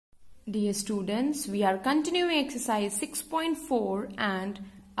Dear students, we are continuing exercise 6.4 and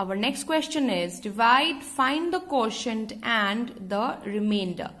our next question is divide, find the quotient and the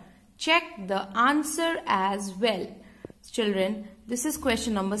remainder. Check the answer as well. Children, this is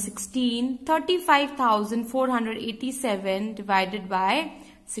question number 16. 35,487 divided by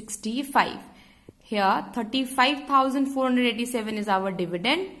 65. Here 35,487 is our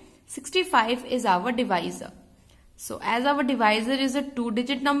dividend, 65 is our divisor. So as our divisor is a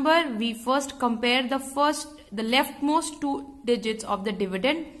two-digit number, we first compare the leftmost two digits of the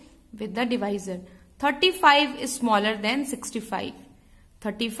dividend with the divisor. 35 is smaller than 65.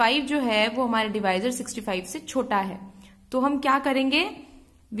 35 जो है वो हमारे divisor 65 से छोटा है. तो हम क्या करेंगे?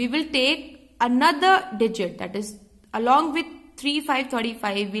 We will take another digit, that is along with 3, 5,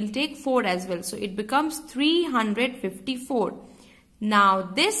 35, we'll take 4 as well. So it becomes 354. Now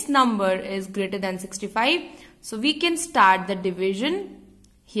this number is greater than 65. So we can start the division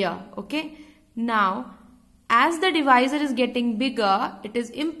here. Okay. Now as the divisor is getting bigger, it is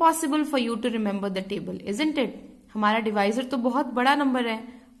impossible for you to remember the table, isn't it? हमारा divisor तो बहुत बड़ा number है.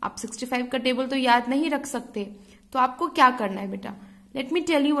 आप 65 का table तो याद नहीं रख सकते. तो आपको क्या करना है बेटा? Let me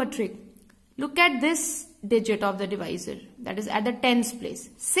tell you a trick. Look at this digit of the divisor, that is at the tens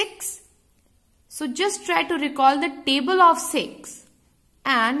place, 6. So just try to recall the table of 6.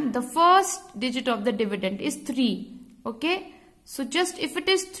 And the first digit of the dividend is 3. Okay. So just if it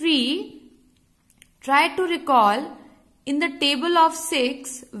is 3, try to recall in the table of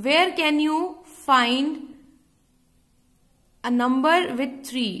 6, where can you find a number with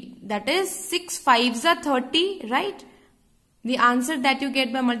 3? That is 6 5s are 30, right? The answer that you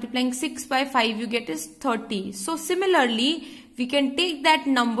get by multiplying 6 by 5 you get is 30. So similarly, we can take that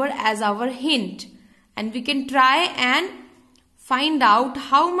number as our hint and we can try and find out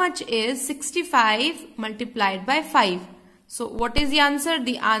how much is 65 multiplied by 5. So what is the answer?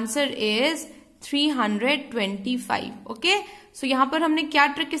 The answer is 325. Okay. So यहाँ पर हमने क्या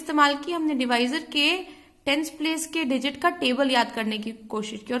trick इस्तेमाल की? हमने divisor के tens place के digit का टेबल याद करने की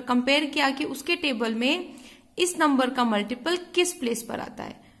कोशिश की और कंपेयर किया कि उसके टेबल में इस नंबर का मल्टीपल किस प्लेस पर आता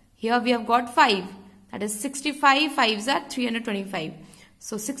है. Here we have got 5. That is 65. 5s are 325.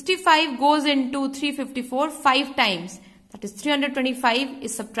 So 65 goes into 354 5 times. That is 325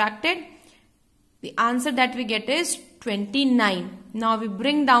 is subtracted. The answer that we get is 29. Now we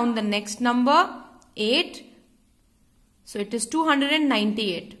bring down the next number 8. So it is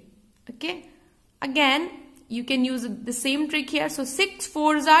 298. Okay. Again, you can use the same trick here. So 6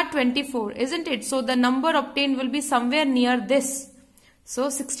 4s are 24, isn't it? So the number obtained will be somewhere near this. So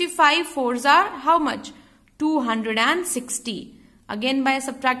 65 4s are how much? 260. Again, by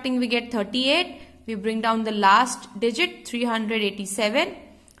subtracting we get 38. We bring down the last digit 387.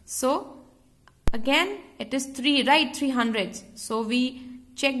 So again it is 3, right? 300s. So we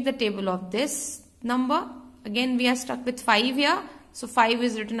check the table of this number. Again we are stuck with 5 here. So 5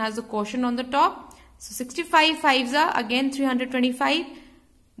 is written as the quotient on the top. So 65 5s are again 325.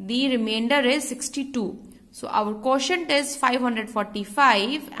 The remainder is 62. So our quotient is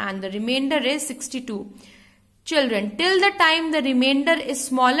 545 and the remainder is 62. Children, till the time the remainder is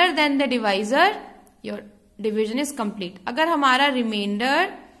smaller than the divisor, your division is complete. अगर हमारा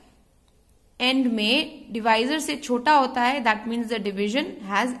remainder end में divisor से छोटा होता है, that means the division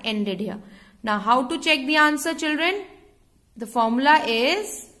has ended here. Now how to check the answer, children? The formula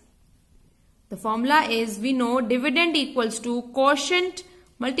is we know dividend equals to quotient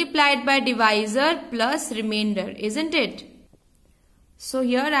multiplied by divisor plus remainder, isn't it? So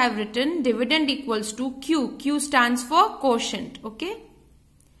here I have written dividend equals to Q. Q stands for quotient. Okay.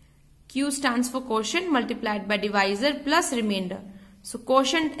 Q stands for quotient multiplied by divisor plus remainder. So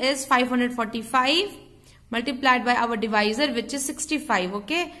quotient is 545 multiplied by our divisor, which is 65.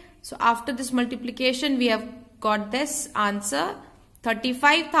 Okay. So after this multiplication we have got this answer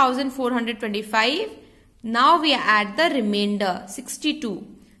 35,425. Now we add the remainder 62.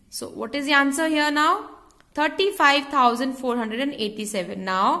 So what is the answer here now? 35,487.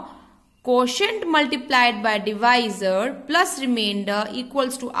 Now quotient multiplied by divisor plus remainder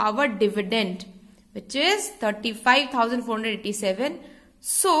equals to our dividend, which is 35,487.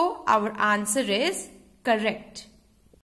 So our answer is correct.